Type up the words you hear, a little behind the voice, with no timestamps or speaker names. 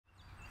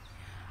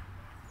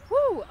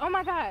Woo! Oh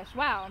my gosh!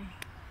 Wow.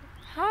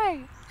 Hi.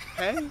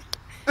 Hey.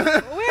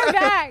 We're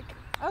back.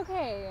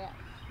 Okay,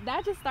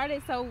 that just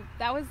started. So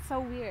that was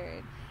so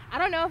weird. I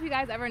don't know if you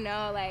guys ever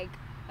know, like,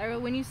 or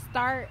when you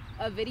start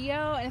a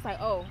video and it's like,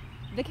 oh,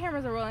 the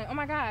cameras are rolling. Oh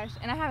my gosh!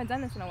 And I haven't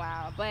done this in a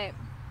while, but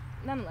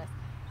nonetheless,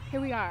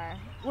 here we are.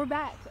 We're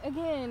back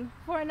again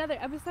for another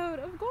episode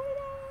of Golden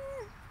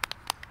Hour.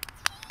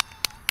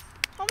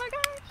 Oh my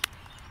gosh!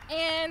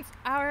 And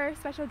our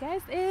special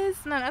guest is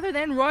none other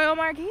than Royal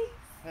Marquis.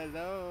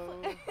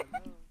 Hello.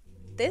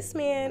 This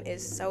man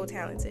is so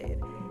talented.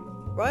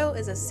 Royal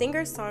is a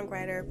singer,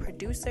 songwriter,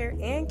 producer,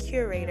 and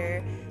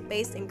curator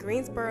based in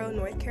Greensboro,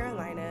 North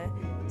Carolina,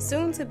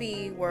 soon to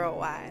be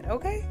worldwide,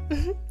 okay?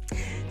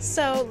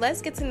 So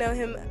let's get to know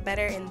him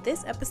better in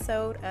this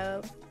episode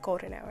of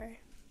Golden Hour.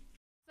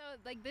 So,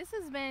 like, this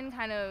has been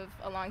kind of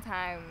a long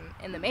time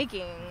in the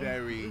making.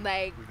 Very.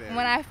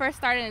 When I first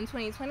started in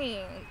 2020,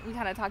 we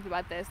kind of talked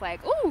about this,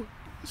 like, ooh.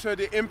 So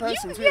the in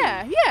person too.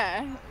 Yeah,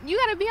 you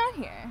gotta be on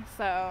here.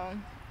 So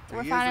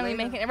we're finally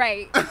making it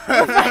right. We're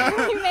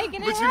finally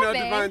making it But you know,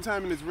 happen. divine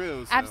timing is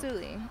real. So.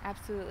 Absolutely.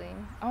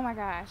 Oh my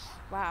gosh,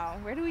 wow.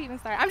 Where do we even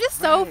start? I'm just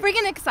so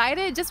freaking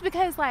excited, just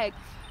because, like,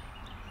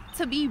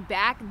 to be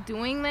back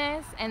doing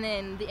this, and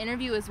then the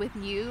interview is with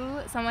you,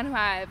 someone who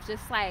I've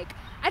just, like,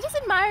 I just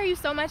admire you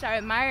so much. I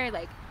admire,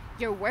 like,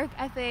 your work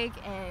ethic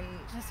and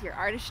just your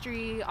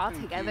artistry all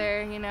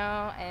together, you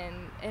know, and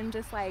I'm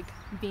just, like,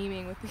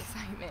 beaming with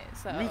excitement.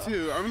 So Me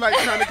too. I'm, like,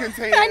 trying to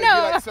contain it I and know.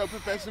 be, like, so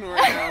professional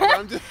right now. But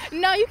I'm just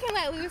No, you can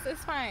let loose.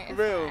 It's fine. It's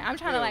Real, fine. I'm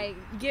trying to, like,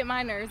 get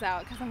my nerves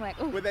out because I'm like,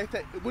 ooh. What do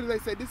they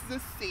say? This is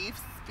a safe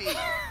space.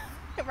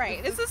 Right.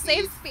 It's a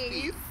safe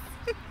space.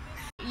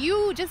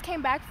 You just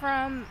came back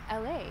from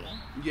LA.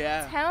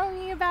 Yeah. Tell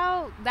me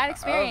about that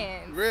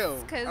experience.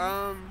 Real.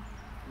 'Cause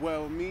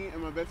Well, me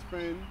and my best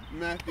friend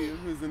Matthew,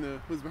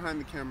 who's behind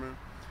the camera,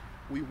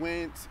 we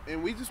went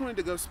and we just wanted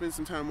to go spend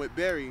some time with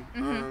Barry.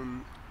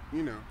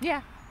 You know.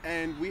 Yeah.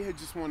 And we had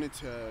just wanted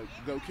to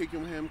go kick it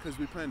with him because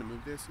we plan to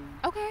move there soon.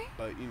 Okay.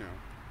 But you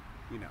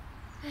know.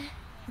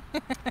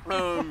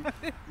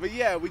 But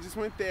yeah, we just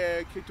went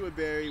there, kicked it with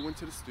Barry, went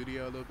to the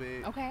studio a little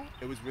bit. Okay.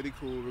 It was really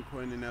cool.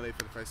 Recording in LA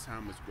for the first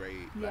time was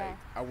great. Yeah.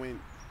 Like,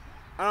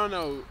 I don't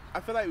know, I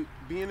feel like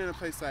being in a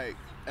place like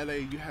LA,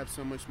 you have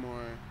so much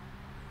more.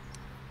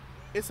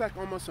 It's like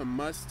almost a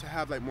must to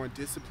have, like, more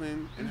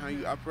discipline in how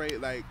you operate.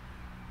 Like,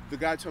 the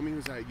guy told me, he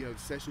was like, yo, the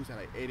session's at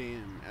like 8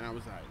 a.m. And I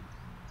was like,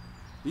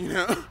 you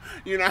know,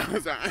 I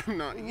was like, I'm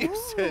not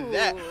used to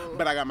that.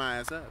 But I got my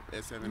ass up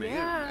at 7 a.m.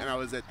 And I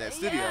was at that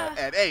studio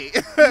at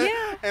 8.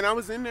 Yeah. And I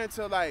was in there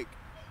till, like,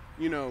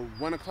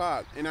 1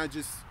 o'clock. And I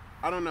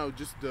don't know,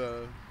 just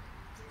the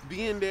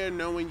being there,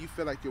 knowing you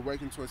feel like you're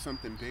working towards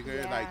something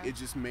bigger, like, it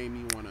just made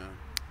me want to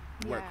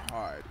work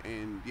hard.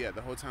 And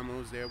the whole time I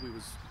was there, we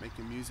was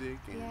making music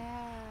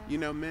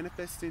and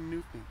manifesting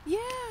new things. Yeah.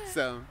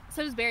 So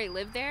does Barry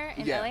live there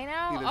in Yeah, LA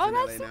now? he lives Oh, in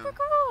that's LA super now.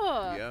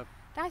 cool. Yep.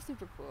 That's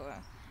super cool.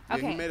 Yeah,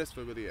 Okay. he made us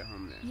feel really at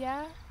home there.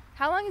 Yeah.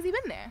 How long has he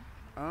been there?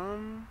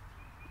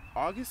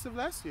 August of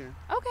last year.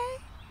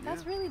 Okay.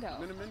 That's really dope.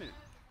 It's been a minute.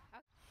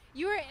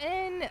 You were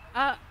in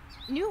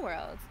New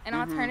World, an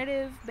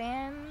alternative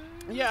band.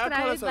 Yeah, I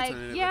call us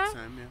alternative yeah? at the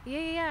time,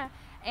 Yeah.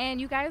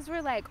 And you guys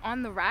were, like,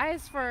 on the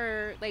rise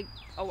for, like,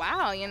 a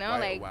while, you know? Quite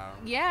like, a while.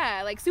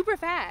 Yeah, like, super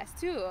fast,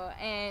 too.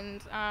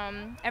 And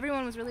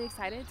everyone was really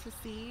excited to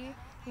see,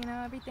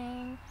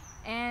 everything.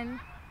 And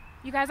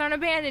you guys aren't a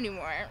band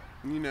anymore.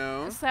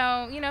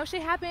 So,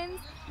 shit happens.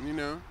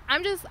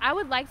 I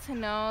would like to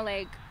know,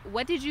 like,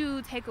 what did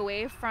you take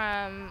away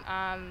from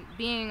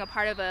being a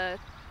part of a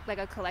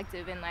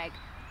collective and, like,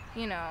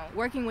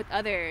 working with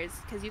others?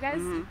 Because you guys,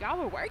 y'all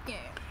were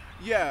working.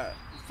 Yeah,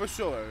 for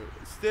sure.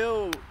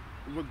 Still,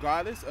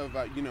 regardless of,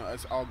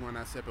 us all going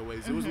our separate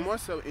ways, it was more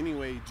so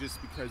anyway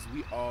just because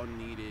we all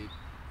needed,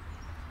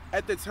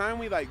 at the time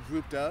we, like,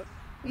 grouped up,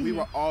 we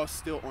were all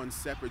still on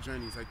separate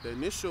journeys. Like,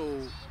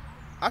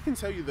 I can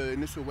tell you the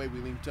initial way we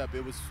linked up,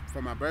 it was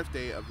for my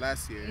birthday of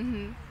last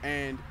year.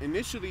 And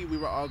initially we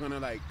were all gonna,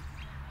 like,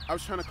 I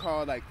was trying to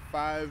call, like,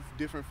 5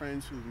 different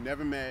friends who've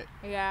never met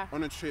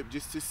on a trip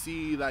just to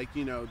see, like,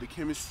 the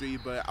chemistry,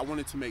 but I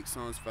wanted to make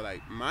songs for,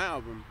 like, my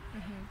album.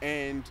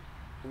 And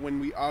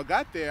when we all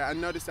got there, I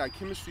noticed our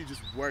chemistry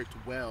just worked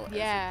well as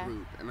a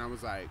group. And I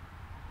was like,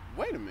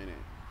 wait a minute,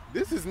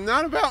 this is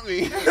not about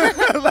me.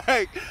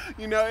 Like,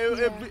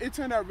 it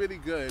turned out really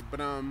good.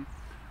 But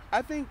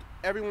I think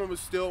everyone was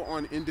still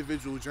on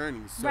individual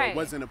journeys. So it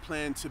wasn't a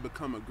plan to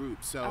become a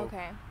group. So,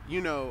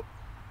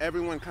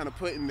 everyone kind of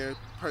putting their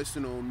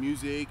personal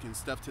music and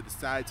stuff to the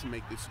side to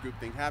make this group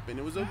thing happen.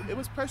 It was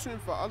pressuring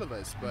for all of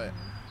us. But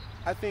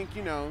I think,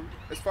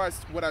 as far as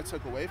what I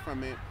took away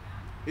from it,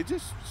 it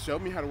just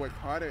showed me how to work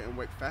harder and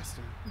work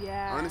faster.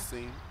 Yeah.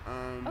 Honestly.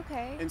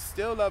 And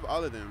still love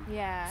all of them.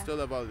 Yeah. Still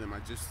love all of them. I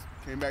just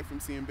came back from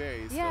seeing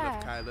Barry. Still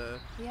love Kyla.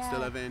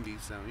 Still love Andy.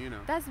 So,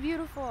 That's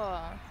beautiful.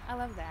 I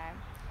love that.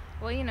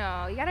 Well, you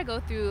gotta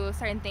go through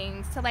certain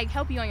things to, like,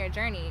 help you on your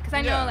journey. Because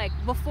I know, like,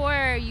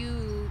 before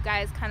you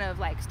guys kind of,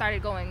 like,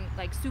 started going,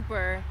 like,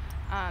 super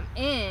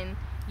in,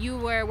 you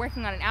were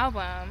working on an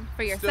album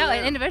for yourself,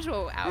 an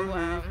individual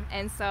album.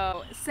 And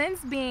so since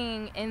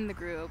being in the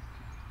group,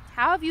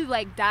 how have you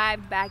like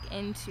dived back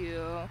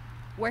into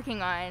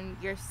working on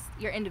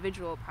your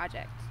individual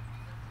project?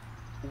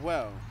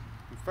 Well,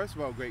 first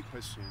of all, great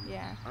question.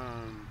 Yeah.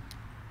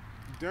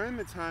 During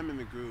the time in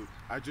the group,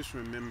 I just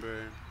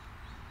remember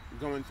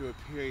going through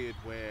a period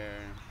where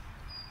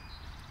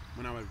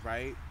when I would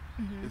write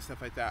and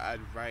stuff like that,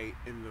 I'd write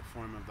in the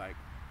form of like,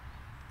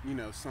 you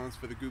know, songs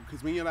for the group.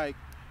 Because when you're like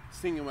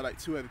singing with like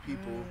two other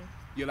people,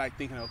 you're like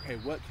thinking, okay,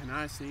 what can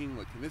I sing?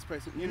 What can this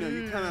person? You know,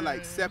 you kind of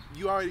like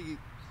you already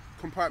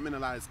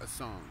compartmentalize a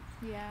song.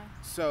 Yeah.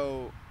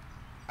 So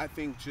I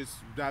think just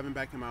diving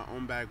back in my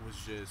own bag was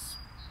just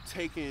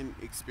taking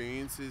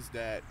experiences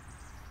that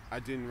I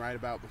didn't write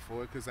about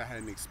before because I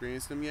hadn't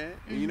experienced them yet.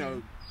 And, you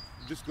know,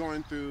 just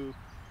going through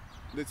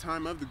the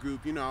time of the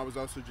group, you know, I was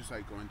also just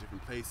like going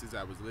different places.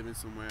 I was living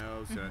somewhere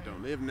else that I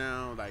don't live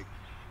now. Like,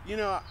 you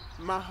know,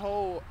 my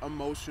whole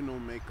emotional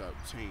makeup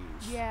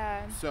changed.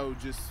 Yeah. So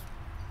just,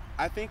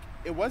 I think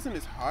it wasn't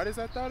as hard as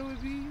I thought it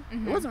would be.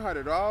 It wasn't hard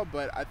at all,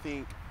 but I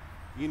think,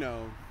 you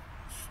know,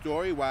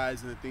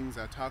 story-wise and the things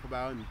I talk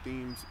about and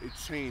themes, it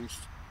changed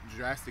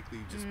drastically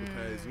just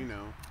because, you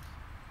know,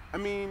 I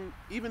mean,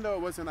 even though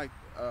it wasn't like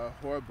a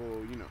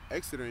horrible, you know,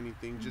 exit or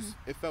anything, just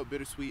it felt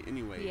bittersweet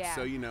anyway. Yeah.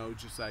 So, you know,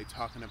 just like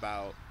talking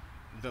about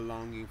the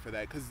longing for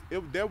that, because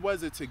there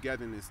was a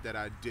togetherness that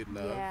I did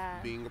love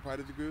being a part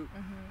of the group.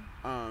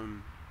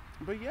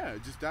 But yeah,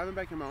 just diving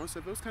back in my own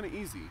stuff, it was kind of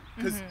easy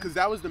because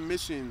that was the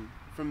mission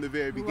from the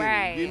very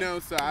beginning, you know,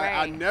 so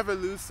I never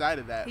lose sight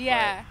of that.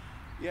 Yeah.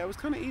 But yeah, it was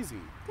kind of easy.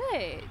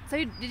 Good. So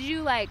did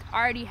you like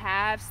already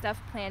have stuff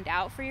planned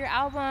out for your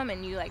album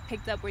and you like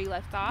picked up where you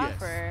left off?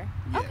 Yes. Or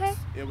Yes. okay.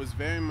 It was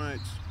very much,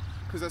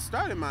 because I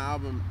started my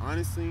album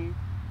honestly,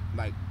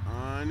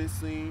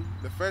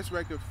 the first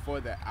record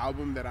for the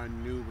album that I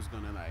knew was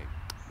gonna like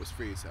was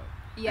Free Yourself.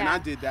 Yeah. And I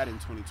did that in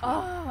 2020.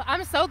 Oh,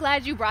 I'm so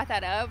glad you brought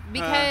that up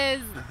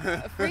because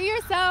Free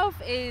Yourself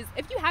is,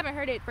 if you haven't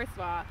heard it, first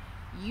of all,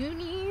 you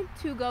need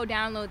to go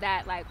download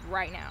that like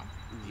right now.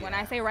 Yeah. When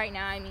I say right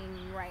now, I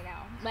mean right now.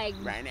 Like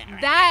right now.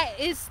 That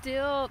is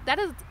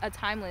a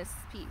timeless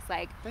piece.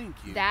 Like thank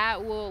you.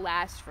 That will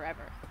last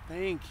forever.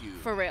 Thank you.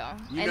 For real.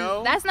 You and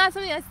know? That's not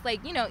something that's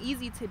like, you know,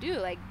 easy to do.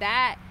 Like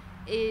that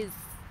is,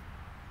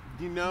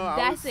 you know,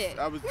 that's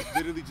I was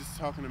literally just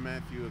talking to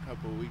Matthew a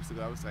couple of weeks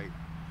ago. I was like,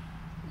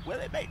 will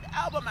it make the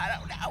album? I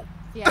don't know.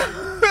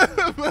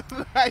 Yeah. But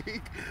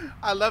like,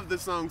 I love the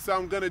song, so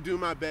I'm gonna do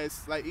my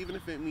best. Like, even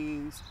if it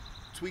means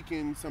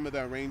tweaking some of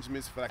the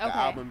arrangements for like the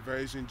album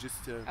version,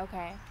 just to.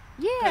 Okay.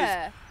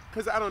 Yeah.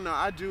 Because I don't know,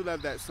 I do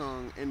love that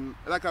song, and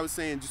like I was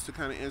saying, just to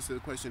kind of answer the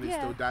question and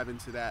still dive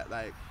into that,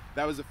 like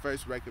that was the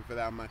first record for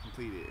the album I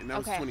completed, and that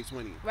was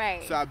 2020.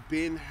 Right. So I've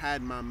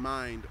had my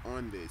mind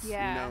on this, you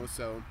know.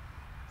 So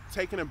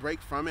taking a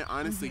break from it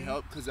honestly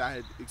helped because I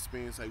had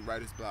experienced like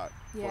writer's block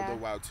for a little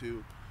while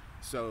too.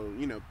 So,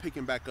 you know,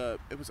 picking back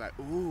up, it was like,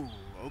 ooh,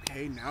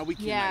 okay, now we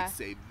can like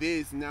say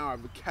this. Now our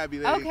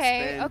vocabulary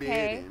expanded,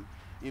 and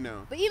you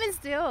know. But even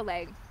still,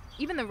 like,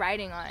 even the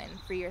writing on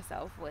Free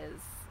Yourself was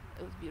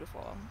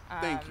beautiful.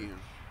 Thank you.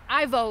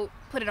 I vote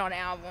put it on an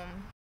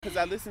album. Because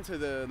I listen to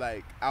the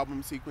like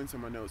album sequence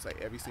in my notes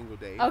like every single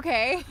day.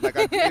 Okay. Like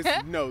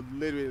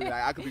literally, like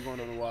I could be going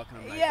on a walk and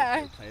I'm like,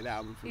 okay, play the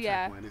album from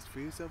track 1. Is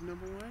Free Yourself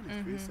number 1?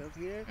 Is Free Yourself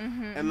here?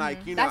 And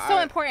like, you know, that's so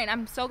important.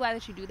 I'm so glad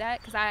that you do that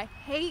because I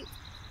hate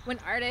when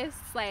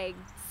artists like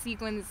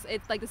sequence.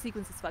 It's like the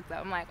sequence is fucked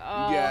up. I'm like,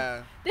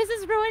 oh, this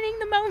is ruining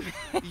the moment.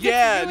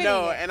 Yeah,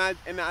 no, and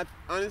I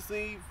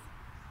honestly,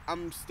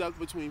 I'm stuck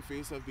between Free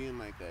Yourself being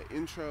like the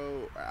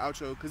intro or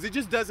outro because it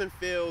just doesn't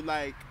feel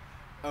like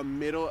a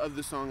middle of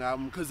the song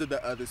album because of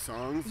the other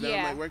songs that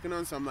I'm like working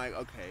on. So I'm like,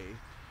 okay,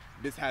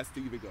 this has to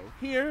either go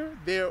here,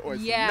 there, or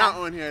it's not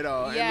on here at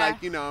all. And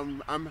like, you know,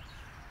 I'm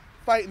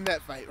fighting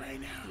that fight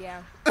right now.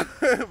 Yeah.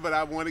 But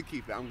I want to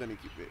keep it. I'm gonna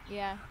keep it.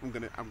 Yeah. I'm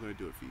gonna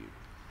do it for you.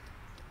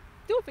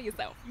 Do it for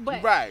yourself.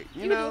 But right,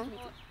 you know.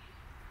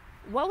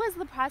 What was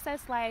the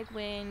process like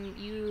when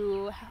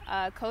you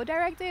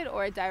co-directed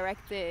or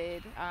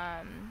directed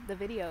the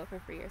video for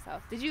Free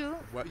Yourself? Did you?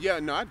 Well, yeah,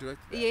 no, I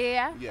directed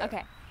that. Yeah.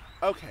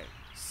 Okay.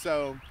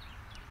 So,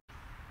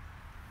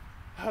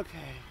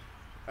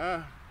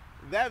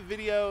 that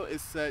video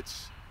is such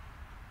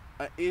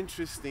an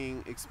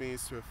interesting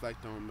experience to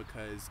reflect on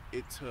because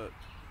it took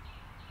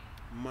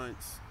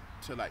months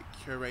to like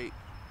curate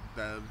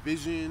the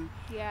vision.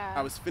 Yeah.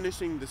 I was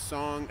finishing the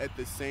song at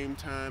the same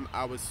time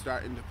I was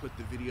starting to put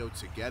the video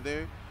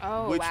together.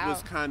 Oh, which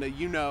was kind of,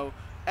 you know,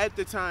 at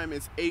the time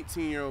it's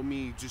 18-year-old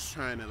me just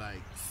trying to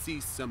like see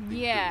something.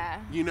 Yeah.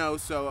 Through, you know,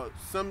 so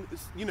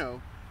you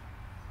know,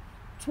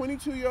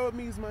 22-year-old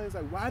me's mind is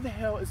like, why the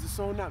hell is the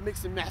song not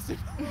mixed and mastered?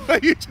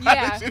 You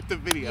try to shoot the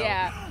video.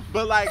 Yeah.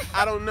 But like,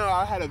 I don't know,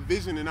 I had a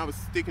vision and I was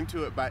sticking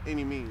to it by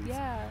any means.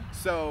 Yeah.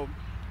 So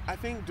I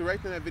think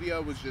directing that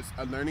video was just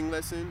a learning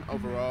lesson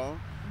overall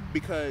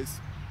because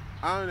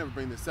I don't ever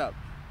bring this up,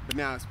 but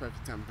now it's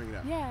perfect time to bring it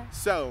up. Yeah.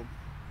 So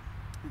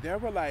there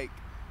were like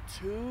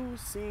 2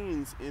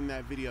 scenes in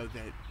that video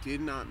that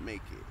did not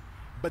make it,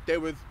 but they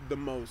were the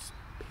most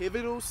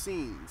pivotal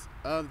scenes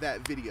of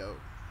that video.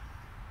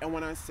 And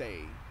when I say,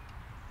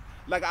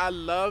 like, I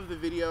love the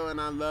video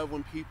and I love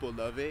when people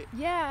love it.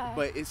 Yeah.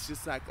 But it's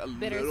just like a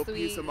bittersweet. little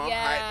piece of my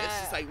heart that's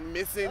just like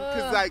missing.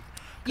 Cause like,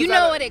 you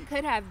know what it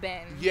could have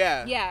been.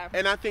 Yeah. Yeah.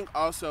 And I think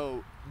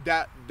also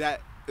that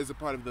is a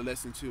part of the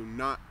lesson too.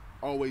 Not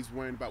always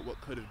worrying about what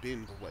could have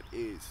been, but what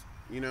is,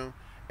 you know?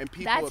 And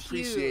people That's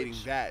appreciating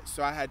huge. that.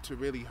 So I had to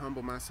really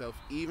humble myself,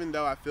 even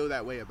though I feel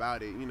that way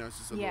about it. You know, it's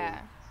just a little,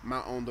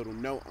 my own little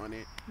note on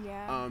it.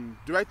 Yeah.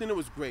 Directing it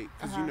was great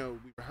because, you know,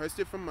 we rehearsed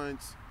it for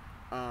months.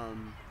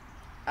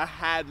 I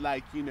had,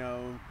 like, you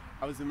know,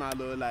 I was in my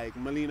little, like,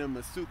 Melina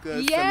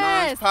Masuka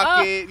Solange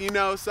pocket, you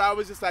know, so I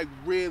was just, like,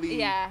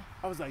 really, I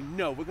was like,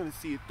 no, we're going to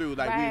see it through.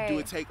 Like, we'll do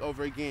a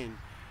takeover again.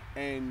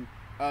 And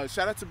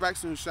shout out to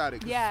Braxton who shot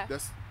it,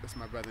 because that's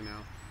my brother now.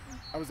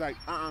 I was like,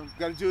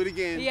 gotta do it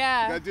again.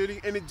 Gotta do it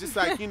again. And it just,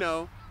 like, you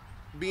know,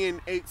 being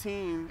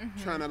 18,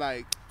 trying to,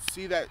 like,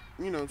 see that,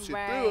 you know, shit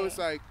through, it's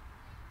like,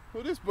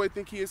 who this boy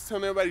think he is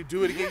telling everybody to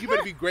do it again? You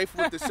better be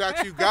grateful with the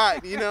shot you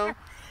got, you know?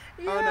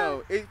 I don't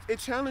know. It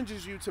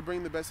challenges you to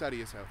bring the best out of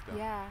yourself, though.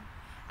 Yeah.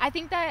 I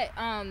think that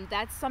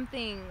that's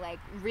something, like,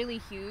 really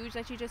huge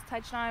that you just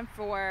touched on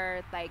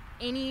for, like,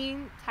 any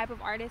type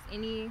of artist,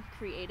 any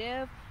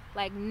creative,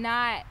 like,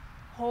 not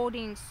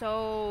holding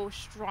so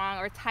strong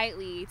or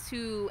tightly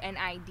to an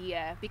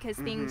idea, because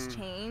things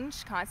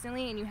change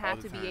constantly and you have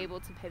to be able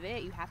to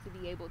pivot. You have to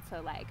be able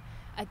to, like,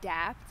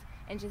 adapt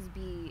and just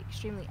be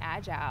extremely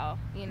agile,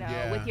 you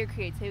know, with your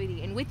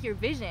creativity and with your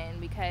vision,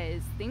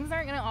 because things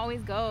aren't going to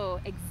always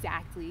go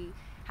exactly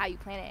how you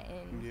plan it.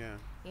 And,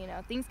 you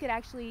know, things could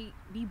actually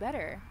be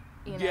better,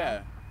 you know?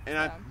 Yeah.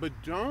 And but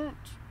don't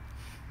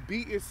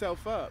beat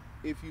yourself up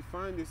if you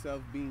find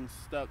yourself being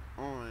stuck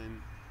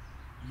on,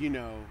 you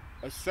know,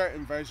 a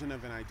certain version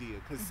of an idea.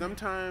 Because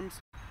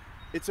sometimes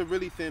it's a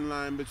really thin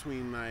line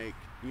between, like,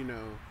 you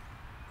know,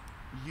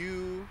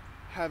 you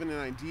having an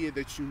idea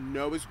that you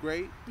know is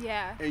great,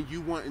 and you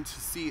wanting to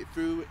see it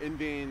through, and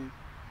then,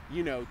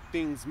 you know,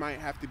 things might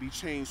have to be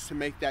changed to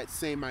make that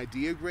same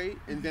idea great,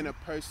 and then a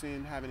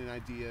person having an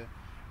idea,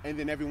 and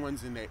then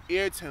everyone's in their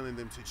ear telling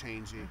them to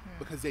change it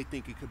because they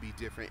think it could be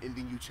different, and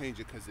then you change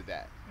it because of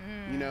that,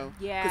 you know?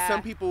 Because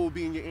some people will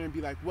be in your ear and be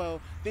like, well,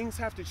 things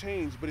have to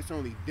change, but it's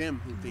only them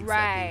who thinks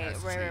that thing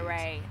has to change.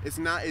 Right. It's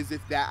not as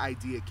if that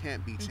idea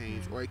can't be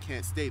changed or it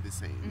can't stay the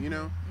same, you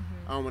know?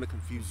 I don't want to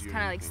confuse you.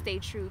 Kind of like stay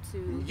true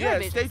to your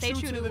vision. Stay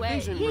true to the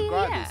vision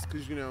regardless,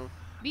 because, you know,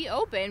 be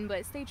open,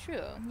 but stay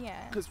true.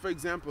 Because, for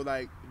example,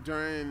 like,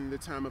 during the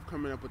time of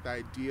coming up with the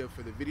idea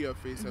for the video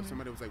for yourself,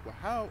 somebody was like, well,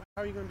 how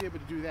are you going to be able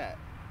to do that?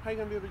 How are you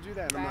going to be able to do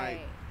that? And I'm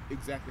like,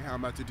 exactly how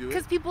I'm about to do it.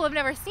 Because people have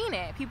never seen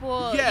it.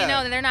 People, you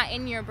know, they're not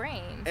in your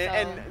brain. So.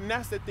 And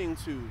that's the thing,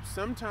 too.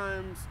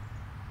 Sometimes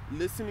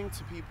listening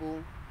to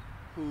people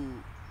who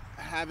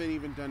haven't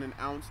even done an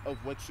ounce of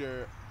what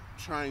you're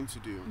trying to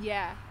do.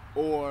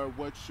 Or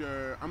what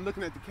you're... I'm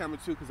looking at the camera,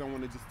 too, because I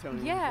want to just tell you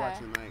who's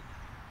watching. Like,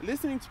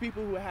 listening to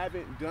people who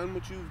haven't done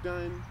what you've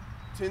done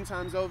 10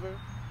 times over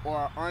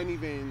or aren't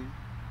even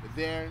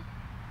there,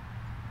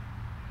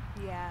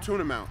 tune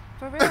them out.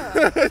 For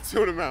real.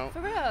 Tune them out.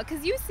 For real,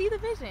 because you see the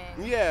vision.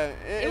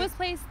 It was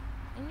placed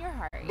in your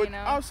heart, but you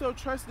know? also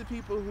trust the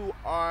people who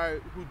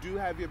do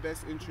have your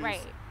best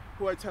interests,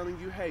 who are telling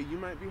you, hey, you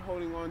might be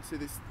holding on to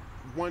this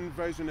one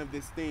version of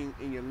this thing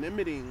and you're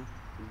limiting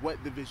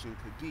what the vision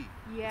could be.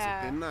 It's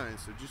a thin line,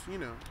 so just, you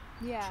know,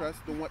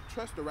 trust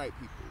the right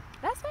people.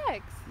 That's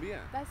facts.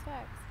 That's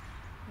facts.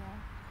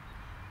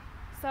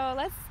 So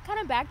let's kind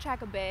of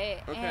backtrack a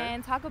bit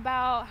and talk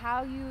about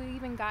how you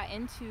even got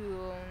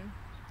into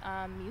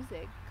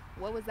music.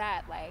 What was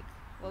that like?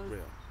 What was,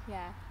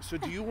 So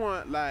do you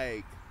want,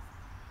 like,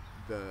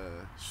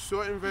 the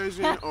shortened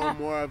version or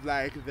more of,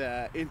 like,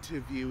 the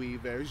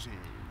interviewee version?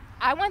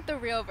 I want the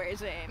real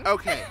version.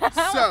 Okay,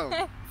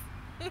 so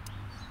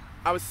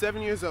I was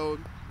 7 years old,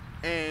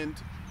 and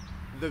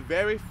the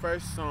very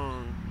first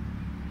song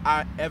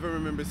I ever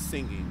remember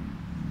singing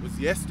was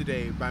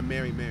Yesterday by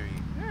Mary Mary.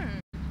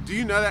 Do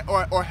you know that?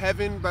 Or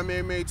Heaven by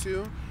Mary Mary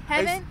too?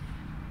 Heaven?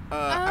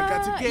 I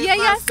got to get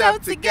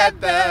myself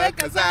together,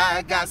 cause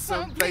I got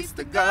someplace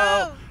to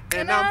go.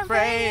 And I'm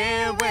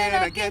praying when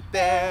I get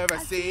there, I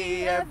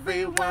see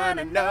everyone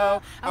I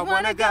know. I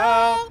wanna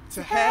go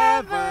to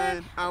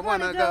heaven. I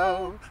wanna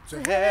go to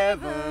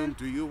heaven.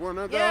 Do you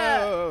wanna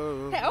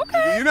go?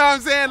 Okay. You know what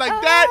I'm saying? Like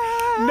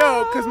that?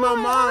 No, cause my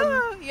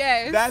mom.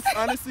 Yes. That's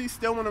honestly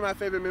still one of my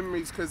favorite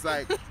memories, cause,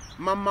 like,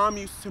 my mom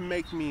used to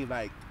make me,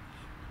 like,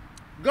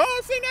 go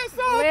and sing that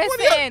song.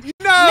 Listen,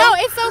 you know? No,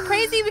 it's so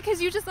crazy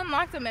because you just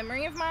unlocked a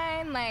memory of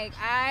mine. Like,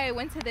 I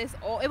went to this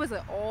it was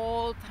an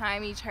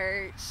old-timey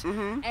church,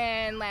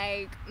 and,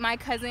 like, my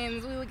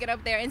cousins, we would get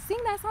up there and sing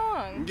that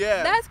song.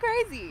 That's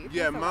crazy.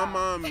 My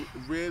mom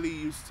really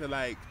used to,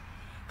 like,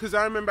 because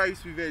I remember I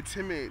used to be very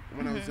timid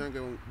when I was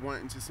younger,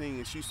 wanting to sing,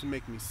 and she used to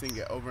make me sing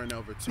it over and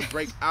over to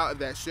break out of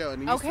that shell.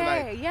 And it used to,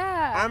 like,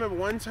 I remember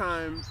one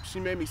time she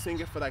made me sing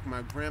it for, like,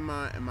 my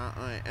grandma and my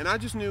aunt, and I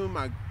just knew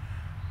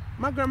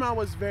My grandma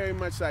was very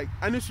much like,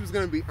 I knew she was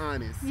gonna be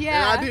honest.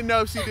 Yeah. And I didn't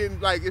know if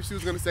she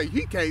was gonna say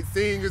he can't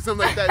sing or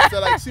something like that. So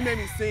like she made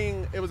me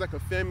sing. It was like a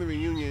family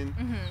reunion,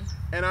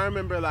 and I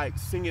remember like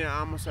singing.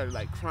 I almost started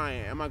like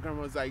crying, and my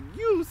grandma was like,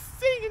 "You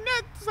singing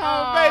that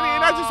song, baby?"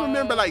 And I just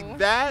remember like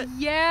that.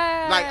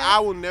 Yeah. Like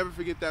I will never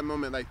forget that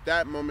moment. Like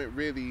that moment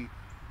really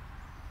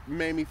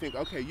made me think,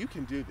 okay, you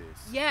can do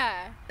this.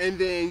 Yeah. And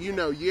then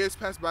years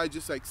passed by,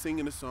 just like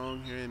singing a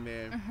song here and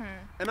there,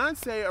 and I'd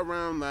say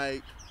around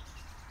like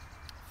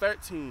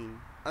 13,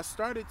 I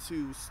started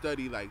to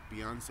study like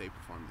Beyonce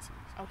performances.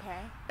 Okay.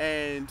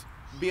 And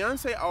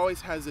Beyonce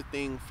always has a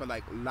thing for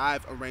like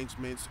live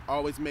arrangements,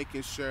 always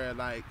making sure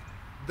like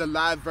the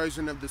live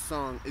version of the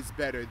song is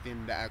better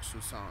than the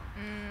actual song.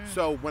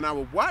 So when I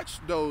would watch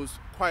those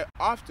quite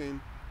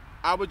often,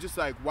 I would just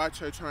like watch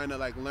her trying to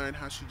like learn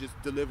how she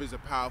just delivers a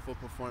powerful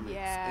performance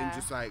and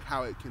just like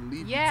how it can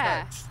leave you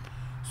touched.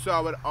 So I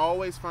would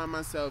always find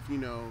myself,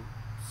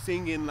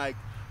 singing like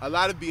a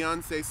lot of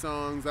Beyonce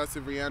songs, lots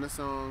of Rihanna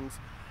songs.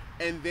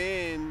 And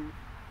then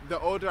the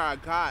older I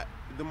got,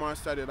 the more I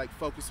started like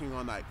focusing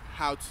on like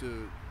how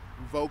to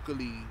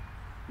vocally,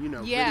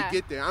 really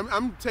get there.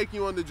 I'm taking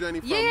you on the journey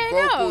from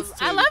vocals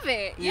to, I love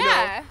it.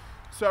 Yeah.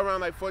 So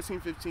around like 14,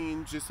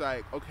 15, just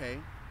like, okay,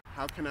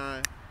 how can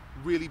I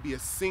really be a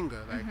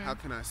singer? Like, how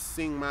can I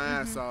sing my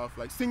ass off?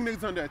 Like, sing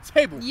niggas under a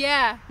table.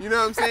 Yeah. You know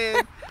what I'm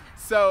saying?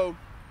 So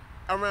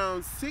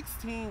around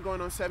 16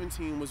 going on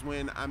 17 was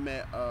when I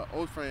met an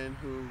old friend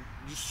who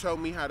just showed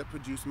me how to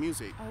produce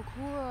music. Oh,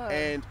 cool.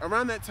 And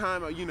around that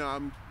time,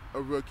 I'm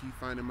a rookie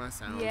finding my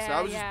sound. So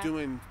I was just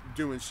doing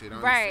shit, honestly.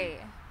 Right.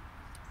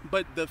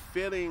 But the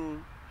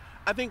feeling,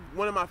 I think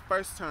one of my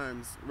first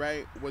times,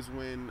 right, was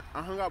when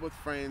I hung out with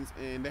friends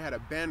and they had a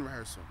band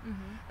rehearsal.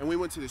 And we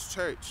went to this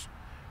church,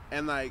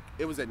 and like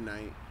it was at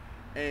night,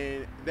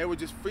 and they were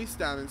just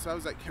freestyling. So I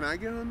was like, can I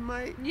get on the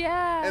mic?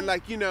 Yeah. And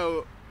like,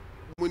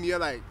 when you're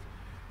like,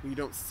 you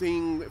don't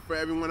sing for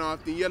everyone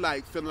often, you're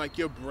like feeling like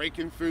you're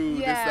breaking through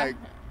this like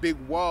big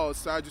wall.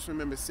 So I just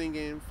remember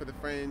singing for the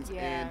friends,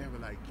 and they were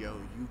like, yo,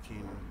 you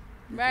can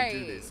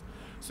do this.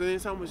 So then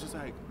someone was just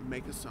like,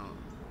 make a song.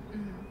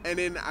 And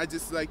then I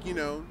just like,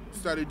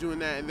 started doing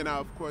that. And then I,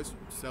 of course,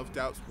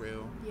 self-doubt's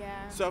real.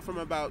 Yeah. So from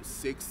about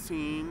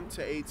 16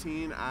 to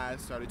 18, I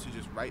started to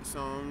just write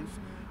songs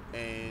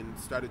and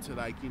started to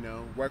like,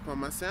 work on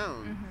my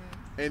sound.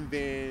 And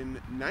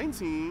then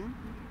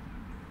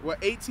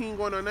 18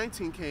 going on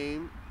 19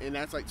 came, and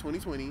that's like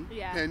 2020.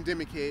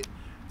 Pandemic hit,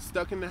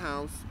 stuck in the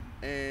house,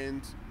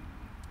 and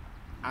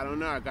I don't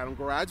know, I got on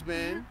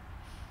GarageBand,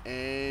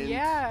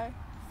 and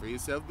Free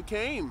Yourself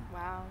became.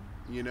 Wow.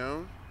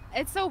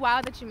 It's so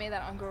wild that you made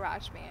that on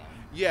GarageBand.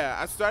 Yeah,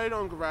 I started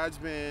on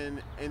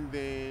GarageBand, and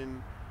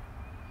then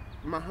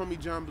my homie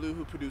John Blue,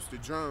 who produced the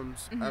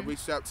drums, I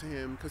reached out to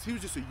him because he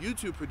was just a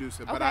YouTube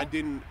producer, but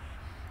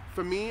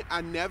for me,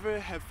 I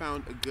never have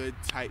found a good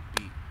type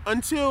beat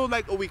until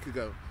like a week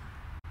ago.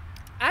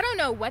 I don't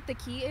know what the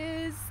key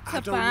is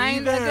to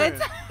find a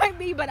good type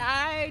beat, but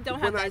I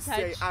don't have that touch.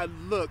 When I say I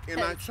look and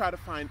I try to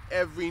find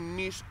every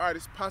niche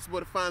artist possible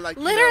to find, like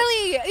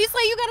literally, it's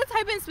like you gotta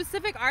type in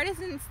specific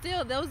artists, and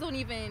still those don't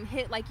even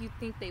hit like you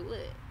think they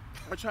would.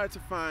 I tried to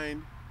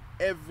find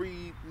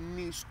every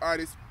niche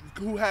artist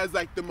who has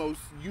like the most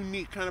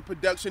unique kind of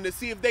production to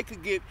see if they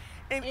could get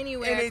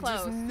anywhere and it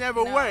close. Just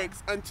never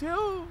works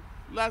until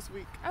last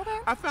week. Okay.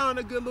 I found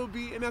a good little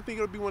beat, and I think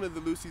it'll be one of the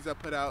Lucy's I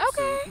put out.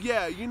 Okay. So,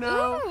 yeah,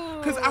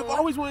 because I've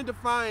always wanted to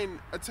find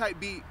a type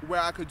beat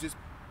where I could just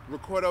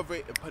record over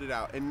it and put it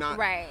out, and not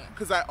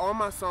because all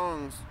my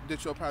songs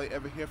that you'll probably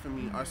ever hear from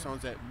me are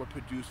songs that were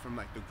produced from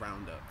like the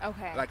ground up.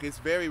 Okay. Like it's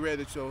very rare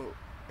that you'll,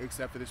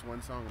 except for this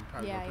one song I'm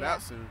probably gonna put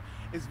out soon.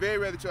 It's very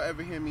rare that you'll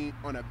ever hear me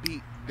on a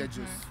beat that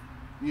just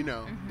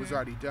was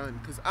already done.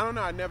 Because I don't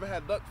know, I never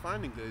had luck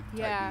finding good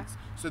type beats.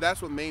 So that's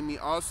what made me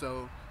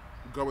also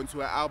go into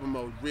an album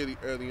mode really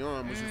early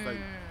on, which is like,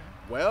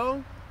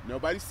 well,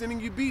 nobody's sending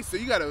you beats, so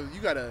you gotta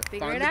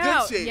find the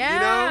good shit,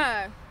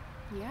 Yeah.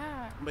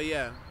 But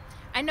yeah.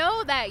 I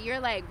know that you're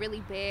like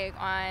really big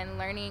on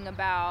learning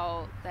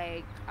about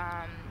like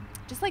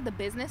just like the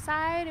business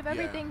side of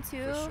everything too.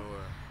 For sure.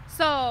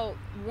 So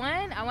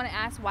one, I want to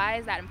ask, why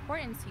is that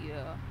important to you?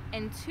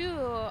 And two,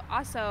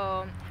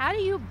 also, how do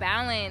you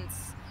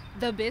balance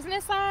the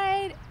business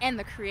side and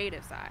the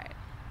creative side?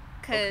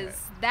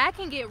 Because that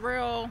can get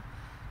real.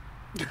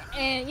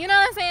 And you know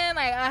what I'm saying?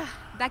 Like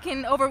that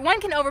can one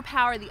can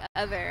overpower the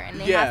other, and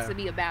there has to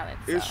be a balance.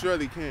 So. It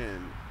surely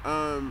can.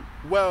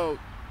 Well,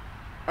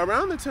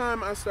 around the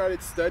time I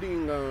started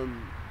studying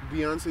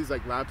Beyonce's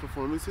like live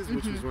performances,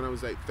 which was when I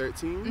was like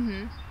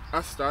 13,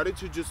 I started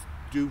to just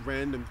do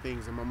random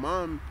things, and my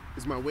mom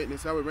is my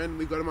witness. I would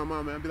randomly go to my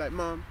mom and I'd be like,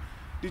 "Mom,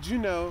 did you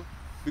know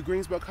the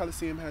Greensboro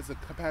Coliseum has a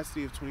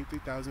capacity of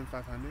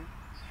 23,500?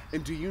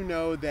 And do you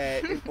know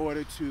that in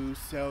order to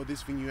sell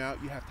this venue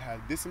out, you have to have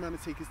this amount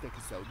of tickets that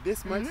can sell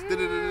this much?"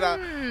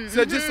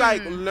 So just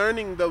like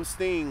learning those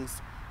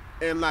things,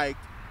 and like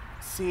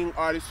seeing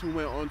artists who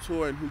went on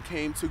tour and who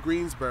came to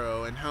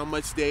Greensboro, and how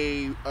much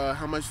the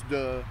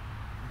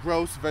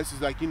gross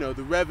versus like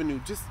the revenue,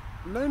 just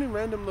learning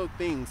random little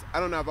things. I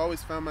don't know. I've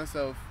always found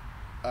myself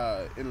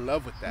in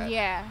love with that.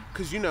 Yeah.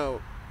 Because, you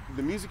know,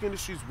 the music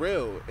industry is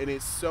real, and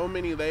it's so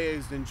many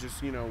layers than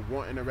just, you know,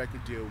 wanting a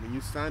record deal. When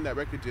you sign that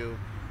record deal,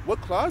 what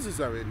clauses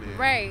are in there?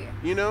 Right.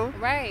 You know?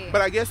 Right.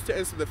 But I guess to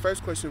answer the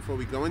first question before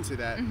we go into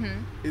that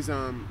is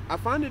I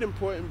find it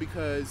important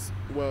because,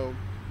 well,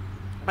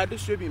 I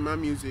distribute my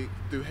music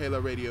through Halo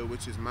Radio,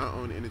 which is my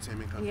own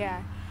entertainment company.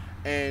 Yeah.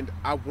 And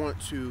I want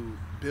to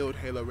build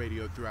Halo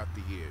Radio throughout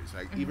the years.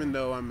 Like, even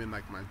though I'm in,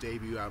 like, my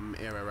debut album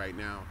era right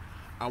now,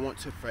 I want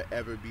to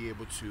forever be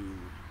able to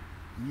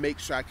make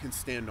sure I can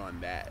stand on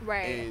that.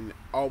 Right. And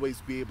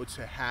always be able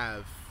to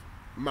have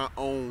my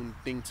own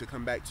thing to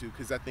come back to.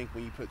 Because I think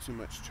when you put too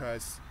much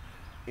trust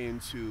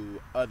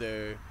into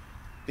other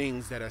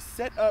things that are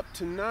set up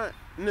to not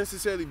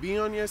necessarily be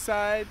on your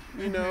side,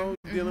 you know,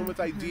 dealing with,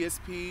 like,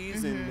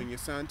 DSPs and when you're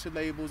signed to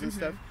labels and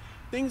stuff,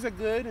 things are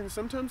good and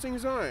sometimes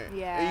things aren't.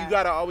 Yeah. And you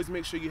gotta always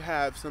make sure you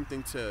have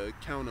something to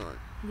count on.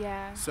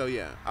 Yeah. So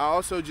yeah, I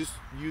also just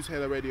use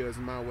Halo Radio as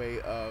my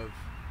way of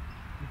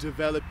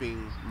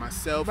developing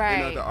myself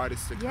and other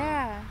artists to come.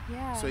 Yeah,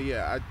 yeah. So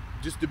yeah,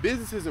 just the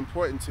business is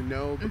important to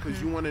know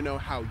because you want to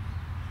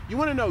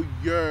know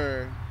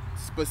your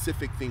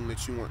specific thing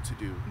that you want to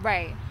do.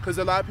 Right. Because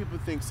a lot of people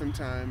think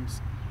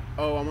sometimes,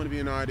 oh, I want to be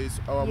an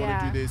artist. Oh, I want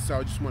to do this. So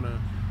I just want to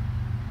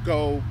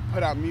go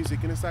put out music.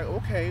 And it's like,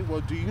 okay,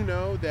 well, do you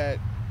know that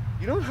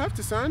you don't have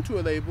to sign to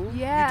a label?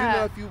 Yeah. You do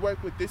know if you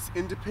work with this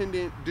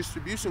independent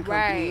distribution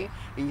company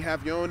and you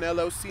have your own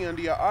LLC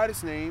under your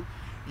artist name,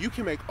 you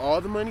can make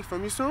all the money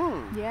from your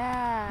song.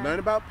 Yeah. Learn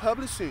about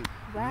publishing.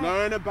 Right.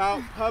 Learn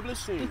about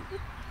publishing.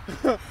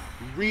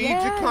 Read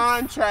your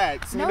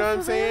contracts. You know what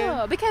I'm saying?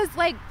 Real. Because,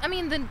 like, I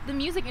mean, the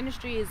music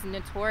industry is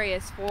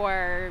notorious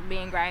for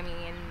being grimy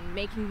and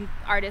making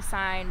artists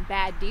sign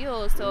bad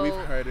deals. So we've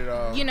heard it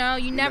all. You know,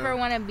 you never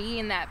want to be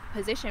in that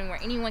position where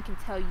anyone can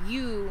tell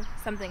you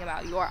something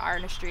about your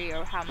artistry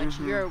or how much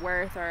you're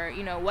worth or,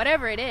 you know,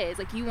 whatever it is.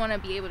 Like, you want to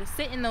be able to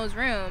sit in those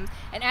rooms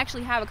and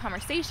actually have a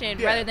conversation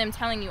rather than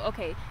telling you,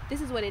 okay, this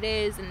is what it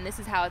is and this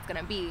is how it's going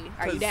to be.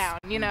 Are you down?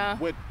 You know?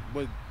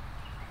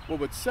 What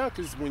would suck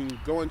is when you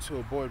go into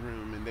a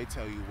boardroom and they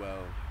tell you,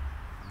 well,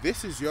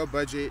 this is your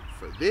budget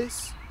for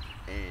this,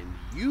 and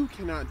you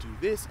cannot do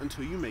this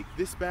until you make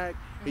this back,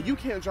 and you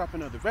can't drop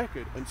another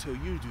record until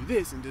you do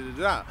this, and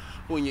da-da-da.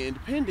 But when you're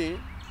independent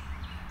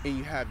and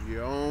you have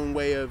your own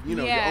way of, you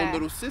know, your own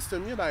little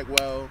system, you're like,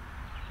 well,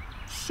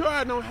 sure,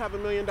 I don't have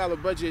 $1 million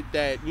budget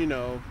that, you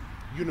know,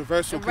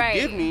 Universal could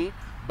give me,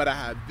 but I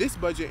have this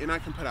budget and I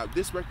can put out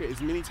this record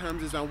as many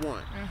times as I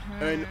want.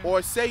 And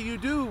or say you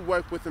do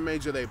work with a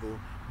major label,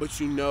 but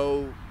you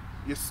know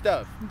your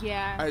stuff.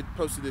 Yeah. I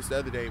posted this the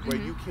other day where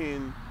you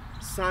can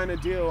sign a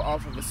deal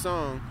off of a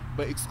song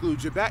but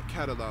exclude your back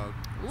catalog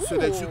so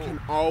that you can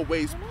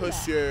always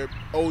push your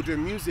older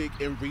music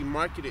and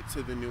remarket it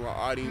to the newer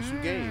audience you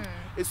gain.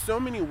 It's so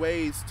many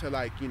ways to,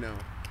 like, you know,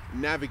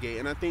 navigate.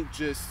 And I think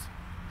just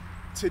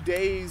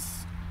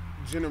today's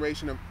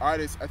generation of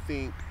artists, I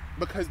think,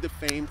 because the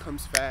fame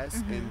comes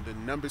fast and the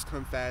numbers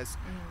come fast,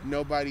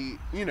 nobody,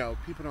 you know,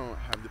 people don't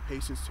have the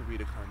patience to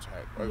read a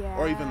contract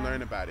or even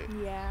learn about it.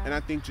 And I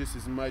think just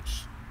as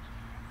much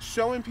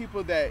showing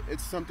people that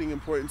it's something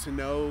important to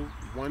know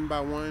one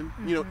by one,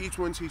 you know, each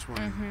one teach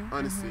one,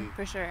 honestly.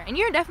 For sure. And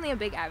you're definitely a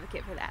big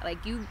advocate for that.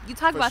 Like, you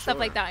talk about stuff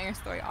like that in your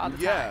story all the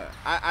time. Yeah.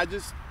 I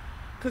just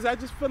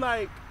feel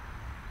like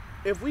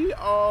if we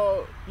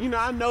all, you know,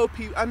 I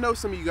know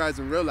some of you guys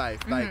in real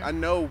life. Like, I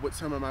know what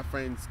some of my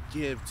friends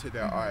give to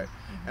their art.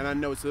 And I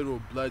know it's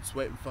literal blood,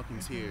 sweat, and fucking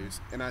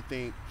tears. And I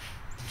think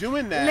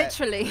doing that.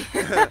 Literally.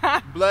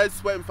 blood,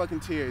 sweat, and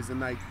fucking tears.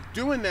 And, like,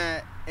 doing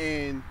that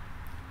and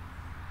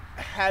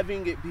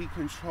having it be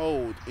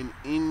controlled in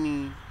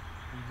any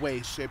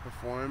way, shape, or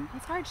form.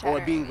 It's hard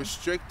or being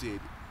restricted,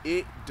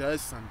 it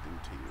does something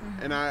to you.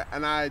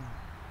 And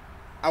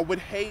I would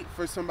hate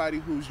for somebody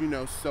who's, you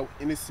know, so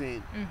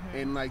innocent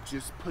and, like,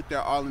 just put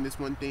their all in this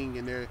one thing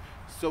and they're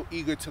so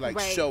eager to, like,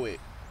 show it.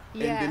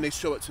 And then they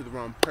show it to the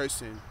wrong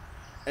person.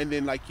 And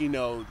then, like, you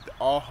know,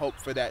 all hope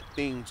for that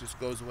thing just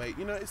goes away.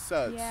 You know, it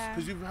sucks.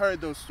 Because you've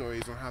heard those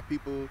stories on how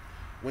people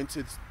went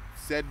to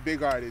said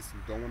big artists,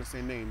 don't want to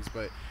say names,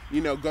 but, you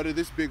know, go to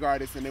this big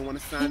artist and they want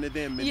to sign to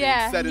them. And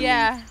then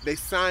suddenly they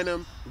sign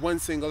them, one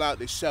single out,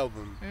 they shelve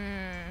them.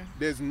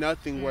 There's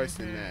nothing worse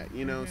than that,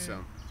 you know?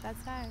 So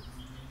that's nice.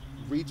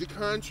 Read your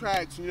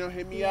contracts, you know,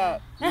 hit me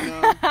up, you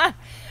know. I'm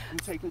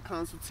taking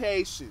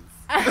consultations.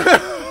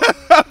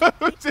 I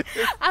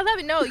love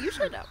it. No, you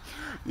should though.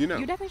 You know.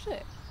 You definitely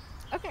should.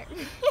 Okay.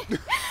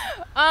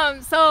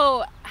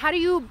 So how do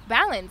you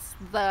balance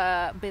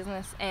the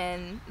business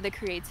and the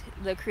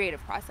creative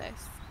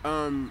process?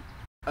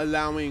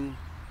 Allowing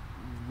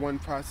one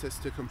process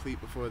to complete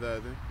before the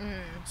other.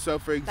 So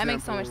for example, that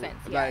makes so much sense.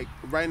 Like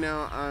right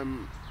now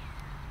I'm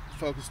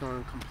focused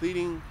on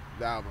completing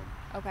the album.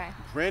 Okay.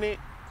 Granted,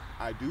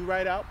 I do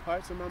write out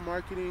parts of my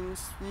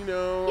marketings, you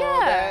know, all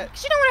that. Yeah,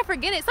 because you don't want to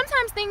forget it.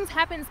 Sometimes things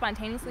happen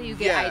spontaneously. You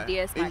get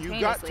ideas spontaneously. And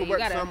you got to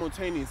work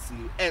simultaneously.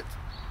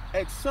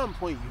 at some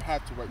point you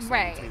have to work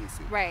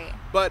simultaneously. Right.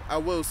 But I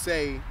will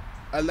say,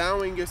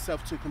 allowing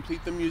yourself to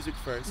complete the music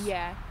first.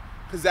 Yeah.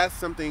 Because that's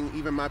something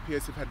even my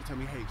peers have had to tell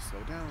me, hey,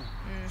 slow down.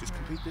 Just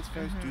complete this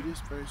first, do this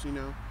first, you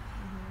know.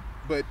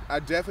 But I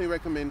definitely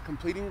recommend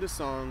completing the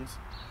songs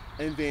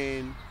and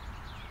then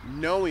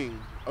knowing,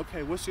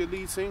 okay, what's your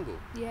lead single?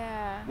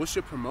 Yeah. What's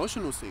your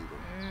promotional single?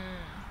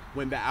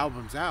 When the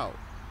album's out,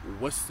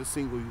 what's the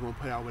single you're going to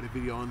put out with a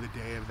video on the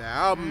day of the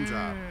album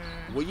drop?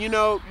 Well, you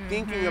know,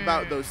 thinking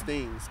about those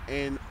things.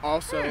 And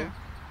also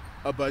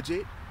a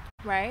budget.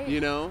 Right.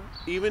 You know,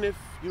 even if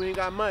you ain't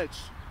got much,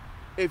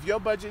 if your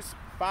budget's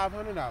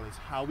 $500,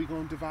 how we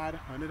gonna divide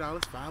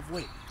 $100 5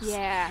 ways?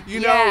 Yeah. You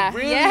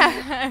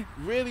know,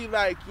 really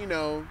like, you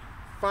know,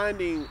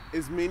 finding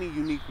as many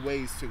unique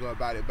ways to go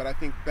about it. But I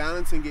think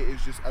balancing it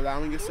is just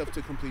allowing yourself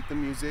to complete the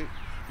music.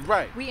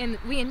 Right. We in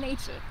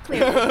nature,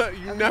 clearly.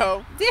 You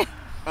know.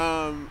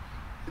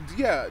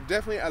 Yeah,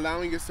 definitely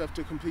allowing yourself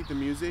to complete the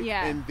music.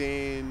 Yeah. And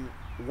then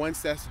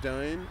once that's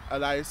done,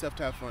 allow yourself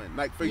to have fun.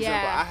 Like, for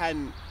example,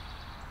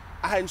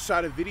 I hadn't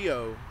shot a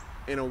video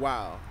in a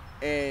while,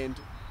 and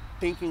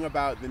thinking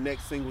about the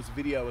next single's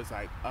video is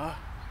like,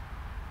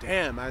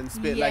 damn, I done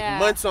spent like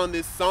months on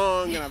this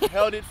song, and I've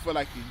held it for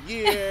like a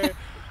year.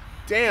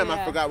 Damn,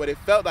 I forgot what it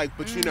felt like,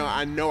 but you know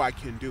I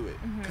can do it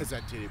because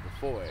I did it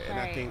before. And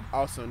I think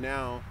also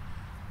now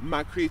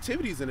my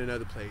creativity's in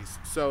another place.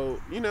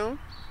 So, you know,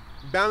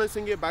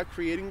 balancing it by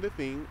creating the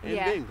thing and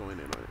then going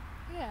in on it.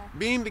 Yeah.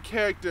 Being the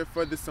character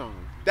for the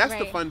song. That's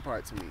the fun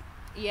part to me.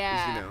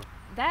 Yeah. Is, you know,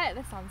 that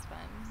sounds fun.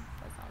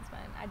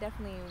 I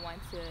definitely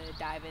want to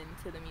dive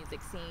into the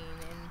music scene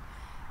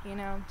and, you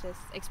know,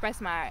 just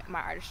express my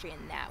artistry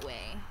in that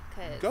way.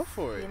 Go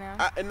for it. You know?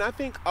 And I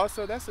think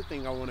also that's the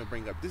thing I want to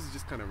bring up. This is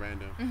just kind of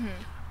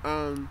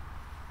random.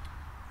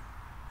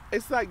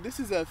 It's like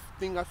this is a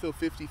thing I feel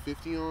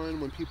 50-50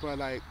 on when people are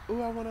like,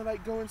 oh, I want to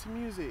like go into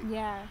music.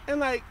 Yeah. And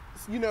like,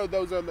 you know,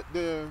 those are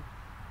they're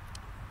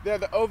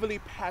the overly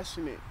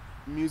passionate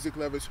music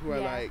lovers who are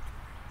like,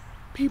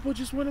 people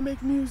just want to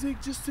make music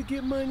just to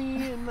get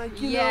money and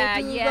like, you know,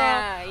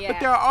 But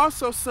there are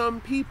also some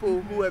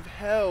people who have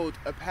held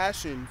a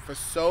passion for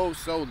so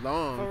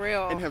long. For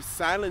real. And have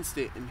silenced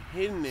it and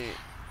hidden it.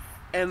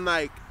 And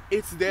like,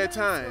 it's their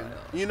time.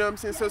 You know what I'm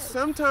saying? So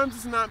sometimes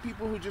it's not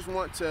people who just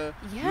want to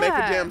make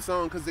a damn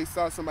song because they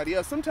saw somebody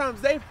else. Sometimes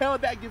they've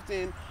held that gift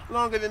in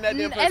longer than that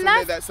damn person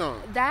made that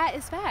song. That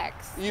is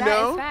facts. You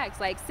know? Is facts.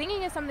 Like,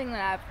 singing is something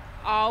that I've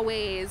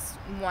always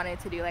wanted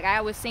to do. Like,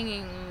 I was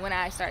singing when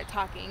I started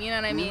talking, you know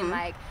what I mean?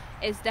 Like,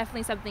 it's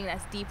definitely something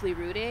that's deeply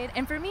rooted.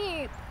 And for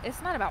me,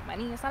 it's not about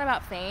money, it's not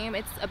about fame,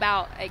 it's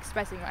about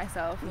expressing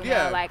myself, you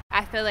know? Like,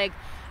 I feel like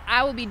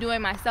I would be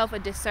doing myself a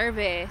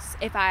disservice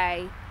if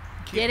I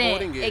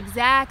didn't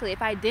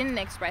if I didn't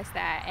express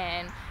that.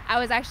 And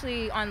I was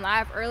actually on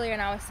live earlier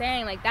and I was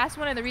saying, like, that's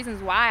one of the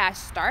reasons why I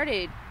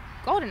started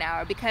Golden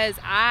Hour, because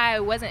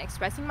I wasn't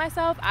expressing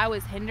myself. I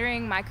was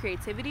hindering my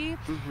creativity,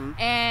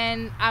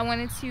 and I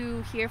wanted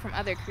to hear from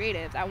other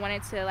creatives. I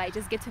wanted to like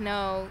just get to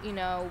know, you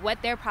know,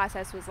 what their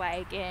process was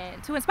like,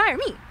 and to inspire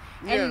me.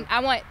 And I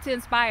want to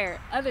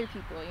inspire other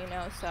people, you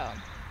know. So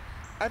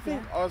I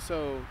think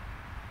also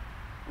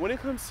when it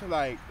comes to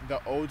like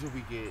the older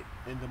we get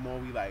and the more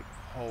we like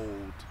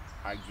hold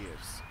our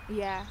gifts,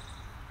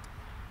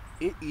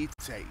 it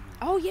eats at you.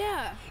 Oh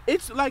yeah.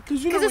 It's like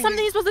because it's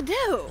something you're supposed to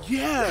do.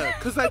 Yeah,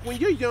 because like when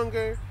you're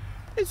younger,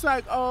 it's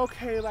like, oh,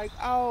 okay, like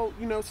I'll,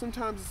 you know,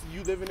 sometimes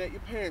you living at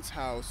your parents'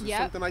 house or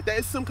something like that.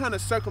 It's some kind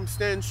of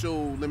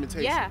circumstantial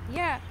limitation.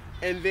 Yeah.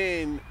 And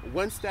then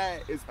once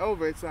that is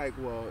over, it's like,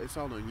 well, it's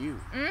all on you.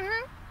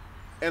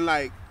 And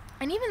like.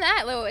 And even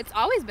that, though, it's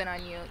always been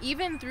on you.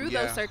 Even through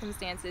those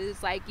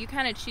circumstances, like you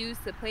kind of choose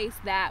to place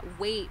that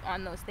weight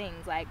on those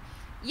things. Like,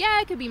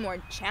 it could be more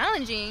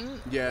challenging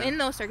in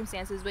those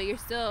circumstances, but you're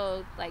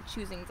still like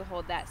choosing to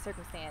hold that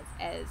circumstance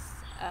as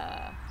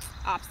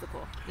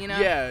obstacle, you know?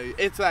 Yeah,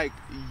 it's like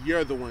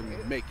you're the one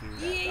making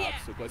that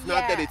obstacle. It's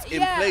not that it's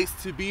in place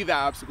to be the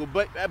obstacle,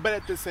 but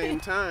at the same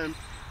time,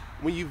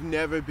 when you've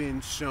never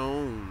been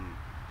shown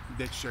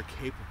that you're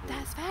capable.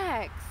 That's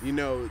facts. You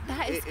know,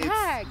 that is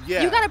facts.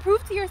 You gotta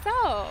prove to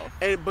yourself.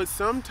 But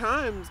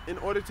sometimes, in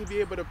order to be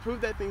able to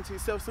prove that thing to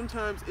yourself,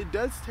 sometimes it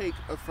does take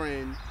a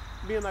friend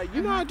being like,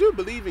 you know, I do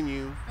believe in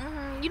you.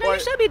 You know, you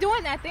should be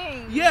doing that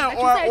thing.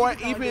 Yeah, or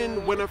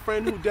even when a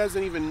friend who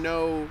doesn't even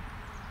know,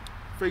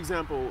 for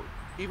example,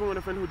 even when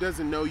a friend who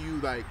doesn't know you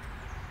like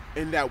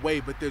in that way,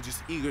 but they're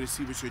just eager to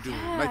see what you're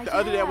doing. Like the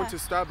other day I went to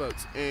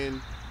Starbucks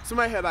and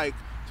somebody was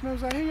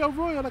like, hey, yo,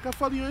 Royal, like I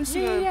follow you on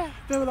Instagram.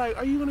 They were like,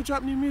 are you gonna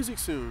drop new music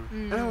soon?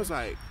 And I was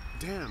like,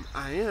 damn,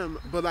 I am.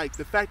 But like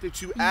the fact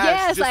that you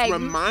asked just like,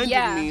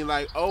 reminded me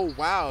like, oh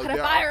wow. Put a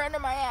fire under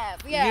my ass.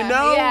 Yeah. You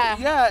know?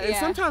 And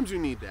sometimes you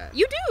need that.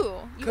 You do.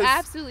 You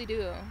absolutely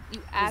do.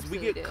 You absolutely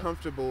do. We get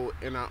comfortable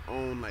in our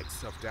own like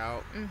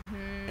self-doubt.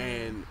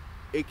 And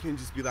it can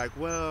just be like,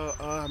 well,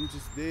 I'm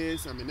just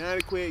this, I'm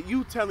inadequate.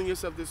 You telling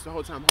yourself this the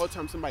whole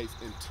time somebody's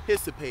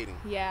anticipating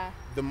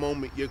the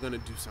moment you're gonna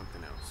do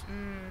something else.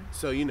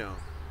 So, you know,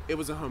 it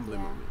was a humbling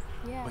moment.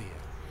 Yeah. But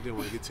Didn't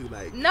want to get too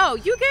like. No,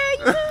 you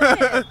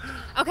good.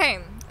 Okay,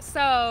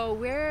 so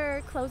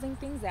we're closing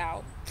things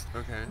out.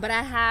 Okay. But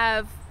I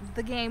have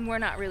the game We're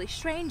Not Really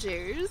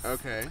Strangers.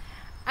 Okay.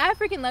 I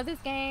freaking love this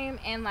game,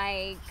 and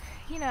like,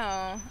 you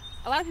know,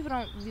 a lot of people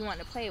don't be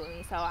wanting to play it with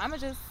me, so I'm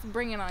gonna just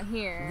bring it on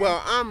here.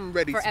 Well, I'm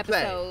ready for to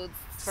episodes.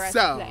 play.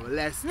 So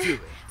let's do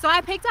it. So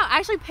I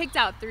actually picked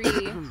out 3.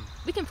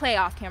 We can play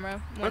off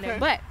camera one day,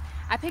 but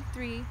I picked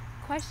 3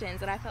 questions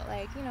that I felt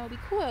like, you know, would be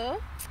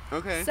cool.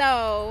 Okay.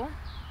 So,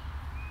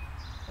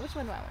 which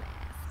one do I want to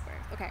ask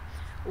first? Okay.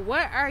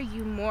 What are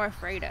you more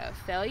afraid of,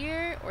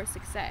 failure or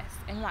success,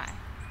 and why?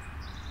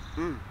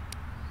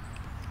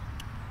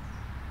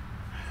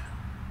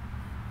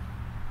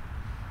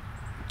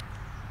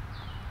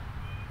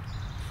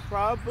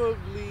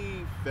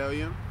 Probably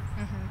failure.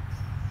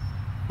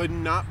 But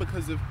not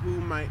because of who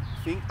might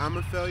think I'm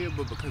a failure,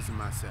 but because of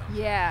myself.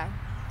 Yeah.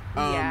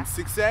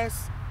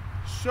 Success,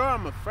 sure,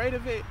 I'm afraid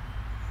of it,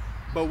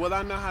 but will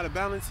I know how to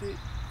balance it?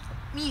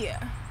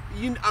 Yeah.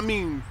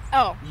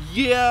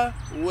 Yeah,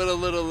 with a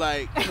little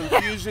like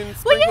confusion.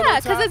 Well, yeah,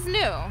 because it's new.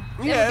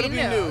 Yeah, it'll be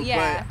new.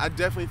 Yeah. But I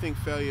definitely think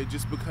failure,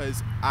 just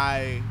because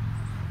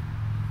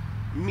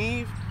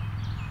me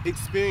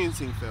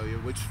experiencing failure,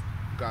 which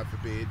God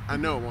forbid, I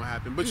know it won't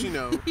happen, but you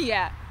know.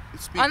 Yeah.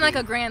 Speaking, on like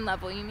a grand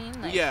level, you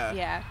mean? Like, yeah.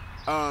 Yeah.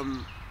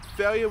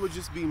 Failure would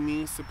just be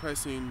me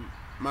suppressing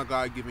my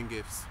God-given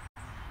gifts,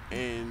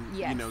 and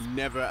you know,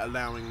 never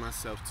allowing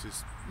myself to.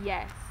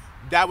 Yes.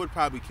 That would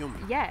probably kill me.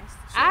 Yes.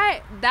 So.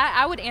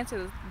 I would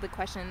answer the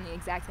question the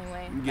exact same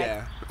way.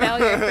 Yeah. Like,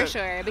 failure for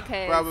sure,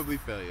 because probably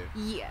failure.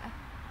 Yeah.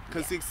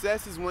 Because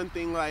success is one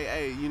thing. Like,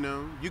 hey, you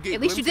know, you get.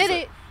 At least you did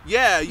it.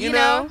 Yeah, you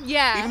know.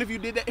 Yeah. Even if you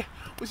did that,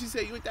 what she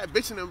said, you ain't that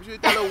bitch in them, but you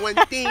ain't that little one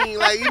thing.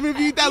 Like, even if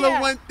you ain't that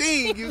little one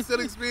thing, you still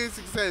experience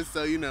success.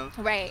 So you know.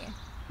 Right.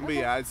 But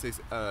yeah, I'd say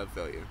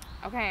failure.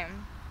 Okay.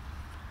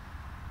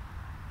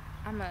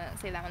 I'm gonna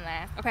say that one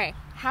last. Okay.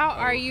 How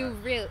are you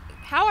really?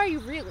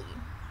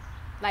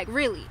 Like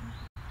really?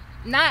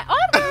 Not all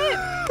of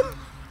it.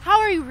 How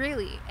are you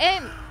really?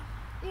 And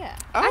yeah,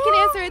 I can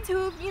answer it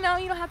too. You know,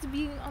 you don't have to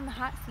be on the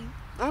hot seat.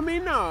 I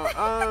mean, no.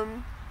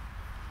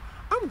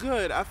 I'm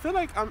good. I feel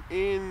like I'm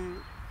in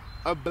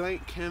a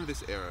blank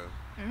canvas era.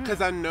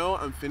 Because I know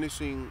I'm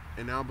finishing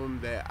an album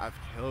that I've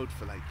held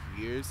for like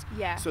years.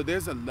 Yeah. So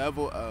there's a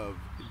level of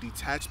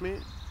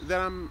detachment that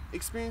I'm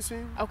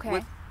experiencing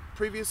with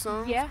previous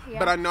songs. Yeah.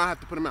 But I know I have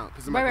to put them out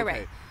because I'm like, okay.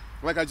 Right.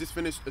 Like I just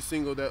finished a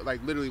single that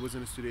like literally was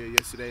in the studio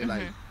yesterday,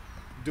 like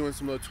doing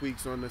some little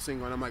tweaks on the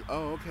single, and I'm like,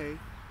 oh, okay.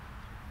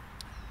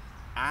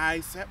 I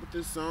sat with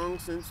this song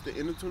since the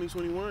end of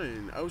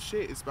 2021. Oh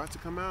shit, it's about to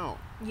come out.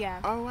 Yeah.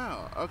 Oh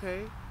wow,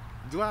 okay.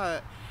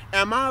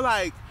 Am I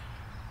like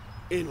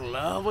in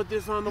love with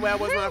this song the way I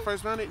was when I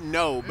first found it?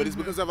 No, but it's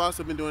because I've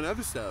also been doing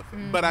other stuff.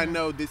 But I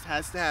know this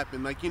has to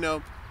happen. Like, you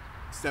know,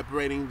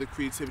 separating the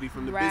creativity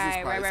from the business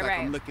part. It's like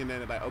I'm looking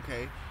at it like,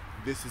 okay,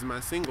 this is my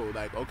single.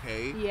 Like,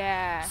 okay.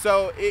 Yeah.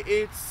 So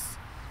it's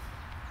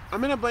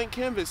I'm in a blank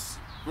canvas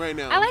right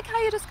now. I like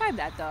how you describe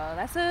that though.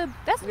 That's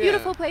a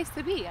beautiful place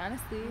to be,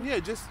 honestly. Yeah,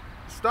 just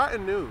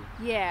starting new.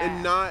 Yeah.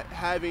 And not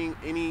having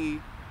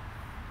any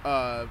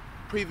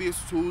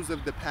previous tools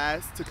of the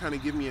past to kind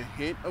of give me a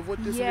hint of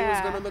what this new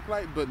is gonna look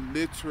like, but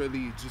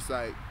literally just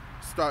like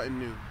starting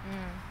new.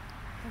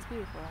 That's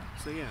beautiful.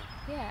 So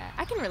yeah,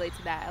 I can relate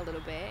to that a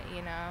little bit,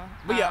 you know.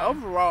 But yeah,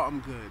 overall I'm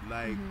good.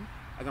 Like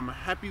I got my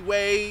happy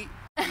weight.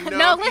 You know,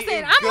 no,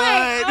 listen, I'm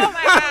like, oh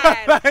my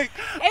god. Like,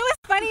 it was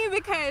funny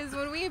because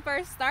when we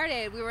first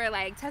started, we were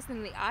like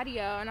testing the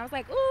audio, and I was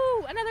like,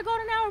 ooh, another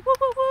golden hour, woo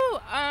woo woo.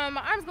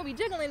 My arm's gonna be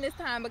jiggling this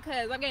time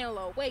because I'm gaining a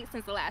little weight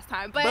since the last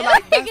time. But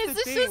like,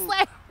 it's just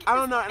like, I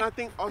don't know, and I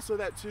think also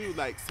that too,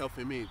 like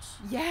self-image.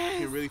 Yes.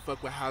 Can really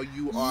fuck with how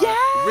you are.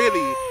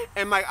 Really.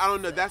 And like, I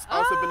don't know, that's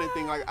also been a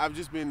thing. Like I've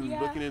just been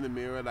looking in the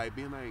mirror, like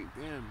being like,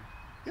 damn.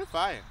 You're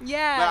fire.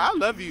 Yeah. Like, I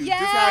love you. Just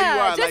how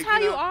you are. Just like, how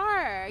you know,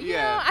 are. You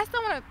know, I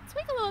still want to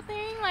tweak a little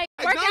thing. Like,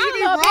 work out a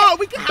little bit.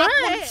 We can hop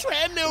on the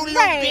treadmill a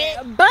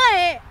little bit.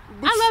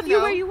 But I love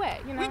you where you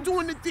at, you know? We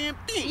doing the damn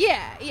thing.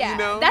 Yeah. You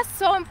know? That's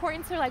so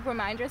important to, like,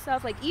 remind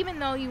yourself. Like, even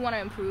though you want to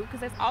improve,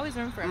 because there's always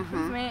room for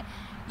improvement,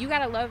 you got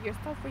to love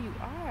yourself where you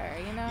are,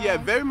 you know? Yeah,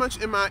 very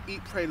much in my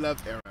eat, pray, love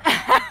era.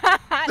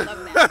 I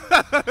love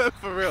that.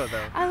 For real,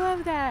 though. I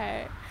love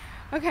that.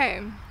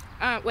 Okay.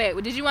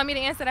 Wait, did you want me to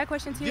answer that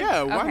question, too?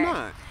 Yeah, why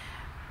not?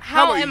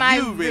 How am I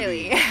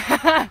really?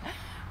 I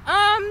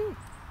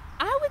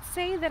would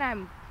say that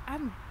I'm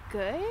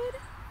good.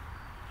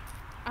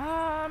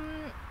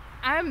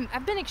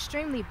 I've been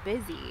extremely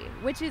busy,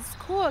 which is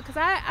cool because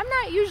I'm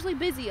not usually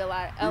busy a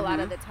lot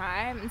of the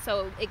time, and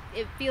so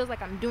it feels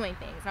like I'm doing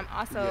things. I'm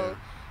also,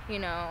 you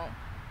know,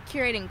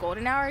 curating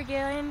Golden Hour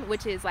again,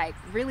 which is like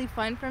really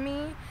fun for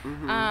me.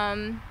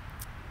 I'm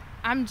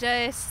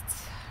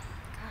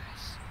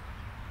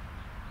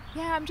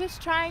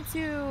just trying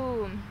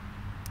to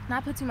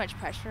not put too much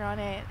pressure on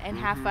it, and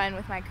have fun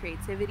with my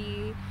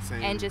creativity.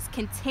 Same. And just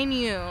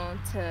continue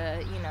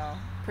to, you know,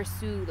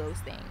 pursue those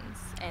things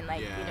and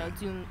like, you know,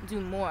 do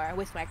more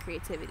with my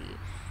creativity,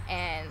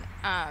 and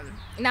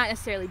not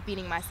necessarily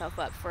beating myself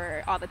up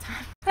for all the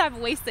time I've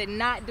wasted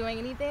not doing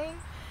anything.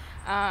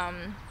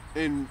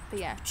 And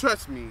yeah,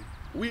 trust me,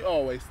 we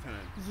all waste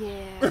time.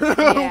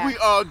 Yeah. We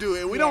all do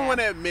it. We don't want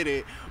to admit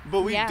it,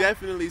 but we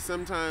definitely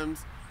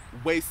sometimes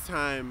waste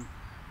time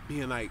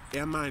being like,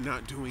 am I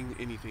not doing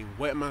anything?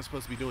 What am I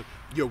supposed to be doing?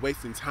 You're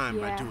wasting time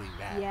by doing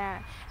that.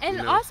 Yeah. And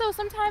you know? Also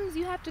sometimes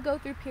you have to go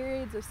through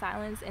periods of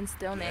silence and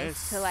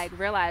stillness to like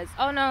realize,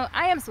 oh no,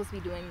 I am supposed to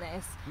be doing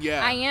this.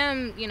 Yeah. I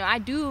am, you know, I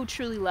do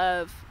truly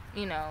love,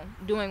 you know,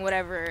 doing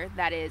whatever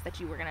that is that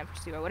you were going to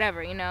pursue or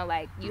whatever, you know,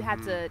 like you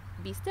have to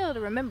be still to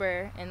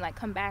remember and like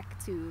come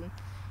back to,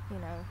 you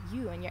know,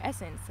 you and your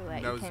essence. So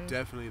like that was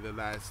definitely the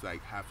last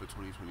like half of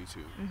 2022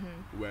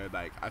 where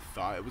like I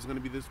thought it was going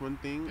to be this one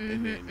thing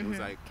and then it was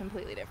like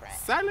completely different.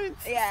 Silence,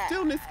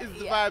 stillness is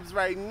the vibes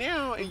right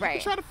now, and you can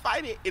try to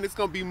fight it and it's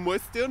going to be more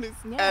stillness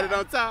added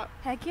on top.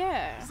 Heck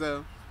yeah.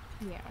 So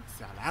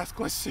it's our last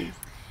question.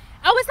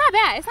 Oh, it's not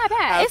bad. It's not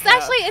bad. It's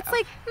actually, it's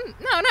like,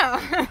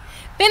 no.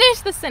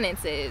 Finish the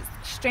sentences.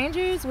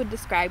 Strangers would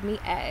describe me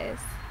as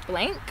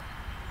blank.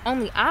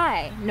 Only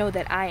I know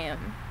that I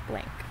am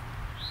blank.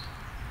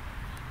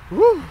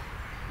 Woo.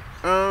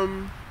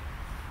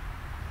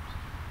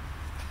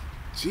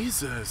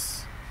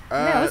 Jesus.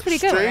 Yeah, that's pretty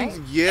good, right?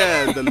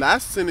 Yeah, the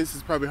last sentence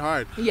is probably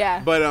hard.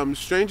 Yeah. But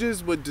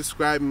strangers would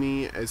describe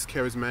me as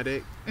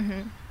charismatic.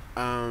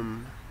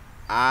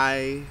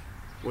 I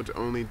would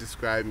only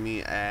describe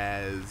me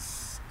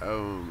as,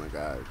 oh my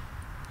God,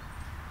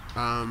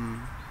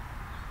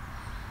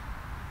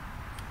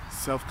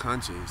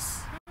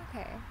 self-conscious.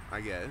 Okay.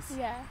 I guess.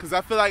 Yeah. Because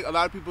I feel like a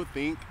lot of people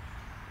think,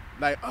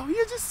 like, oh,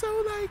 you're just so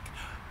like,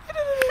 you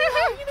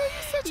know,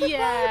 you're such a vibe.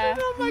 And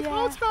I'm like,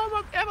 all the time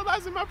I'm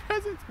analyzing my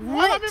presence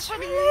while I'm in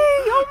front of you.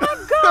 Oh my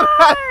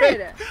God.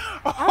 Like,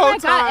 oh my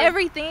God,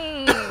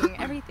 everything.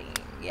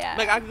 Yeah.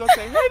 Like I can go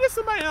say hey to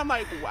somebody and I'm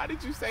like, why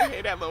did you say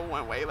hey that little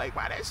one way? Like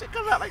why that shit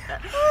come out like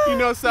that? You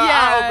know, so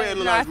I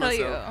overanalyze myself.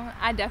 You.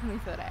 I definitely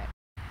feel that.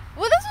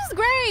 Well, this was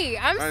great.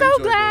 I'm so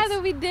glad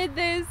that we did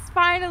this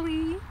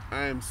finally.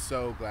 I am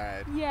so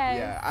glad. Yes.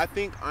 Yeah. I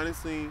think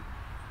honestly,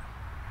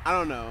 I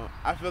don't know.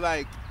 I feel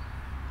like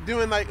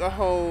doing like a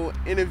whole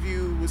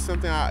interview was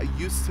something I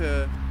used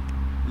to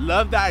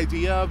love the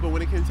idea of, but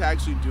when it came to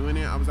actually doing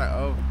it, I was like,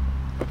 oh,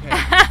 okay.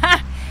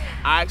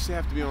 I actually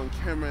have to be on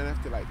camera and I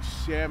have to like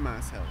share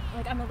myself.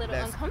 Like I'm a little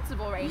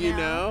uncomfortable right now. You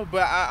know,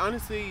 but I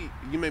honestly,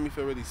 you made me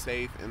feel really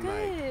safe and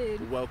like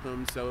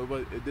welcome. So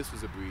this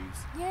was a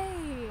breeze.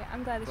 Yay!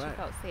 I'm glad that you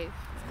felt safe.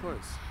 Of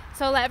course.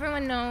 So let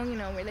everyone know, you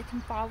know, where they can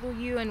follow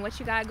you and what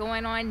you got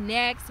going on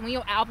next, when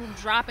your album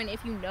dropping,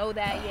 if you know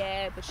that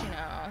yet. But you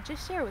know,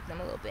 just share with them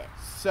a little bit.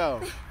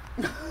 So,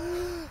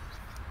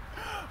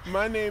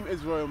 my name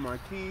is Royal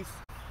Marquis.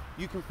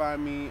 You can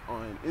find me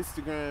on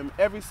Instagram,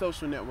 every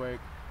social network,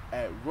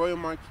 at Royal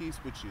Marquis,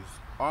 which is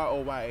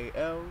RoyalMarquis.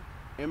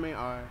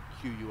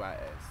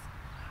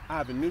 I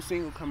have a new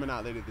single coming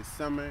out later this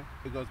summer.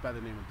 It goes by the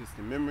name of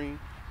Distant Memory.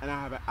 And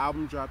I have an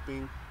album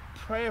dropping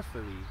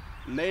prayerfully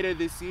later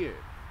this year.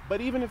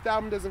 But even if the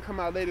album doesn't come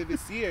out later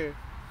this year,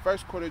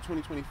 first quarter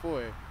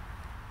 2024,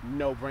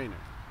 no brainer.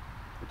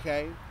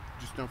 Okay?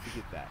 Just don't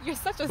forget that. You're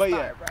such a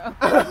star, bro.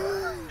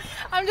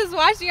 I'm just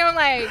watching. I'm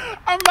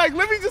like,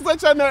 let me just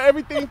let y'all know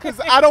everything because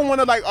I don't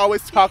want to like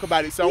always talk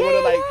about it. So I want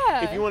to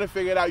like, if you want to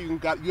figure it out, you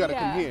gotta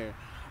come here.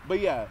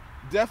 But yeah,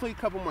 definitely a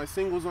couple more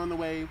singles on the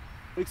way.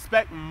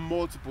 Expect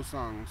multiple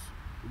songs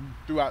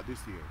throughout this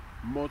year.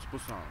 Multiple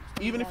songs.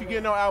 Even if you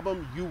get no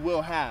album, you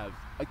will have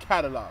a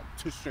catalog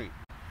to stream.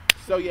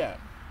 So yeah,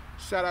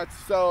 shout out to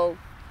Soul.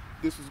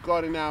 This was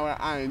Golden Hour.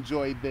 I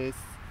enjoyed this.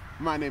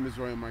 My name is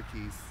Royal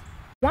Marquis.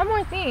 One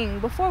more thing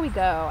before we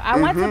go, I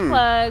want to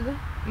plug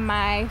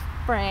my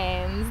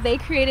friends. They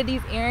created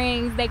these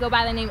earrings. They go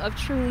by the name of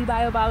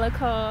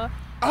TrulyBiabolical.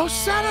 Oh,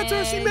 shout out to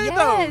her. She made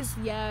those.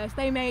 Yes,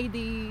 they made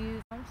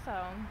these.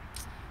 So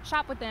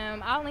shop with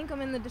them. I'll link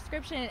them in the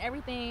description and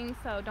everything.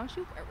 So don't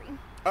you worry.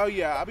 Oh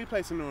yeah, I'll be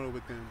placing an order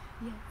with them.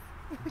 Yes.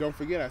 Don't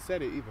forget I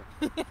said it either.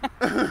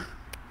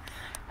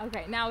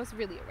 Okay, now it's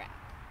really a wrap.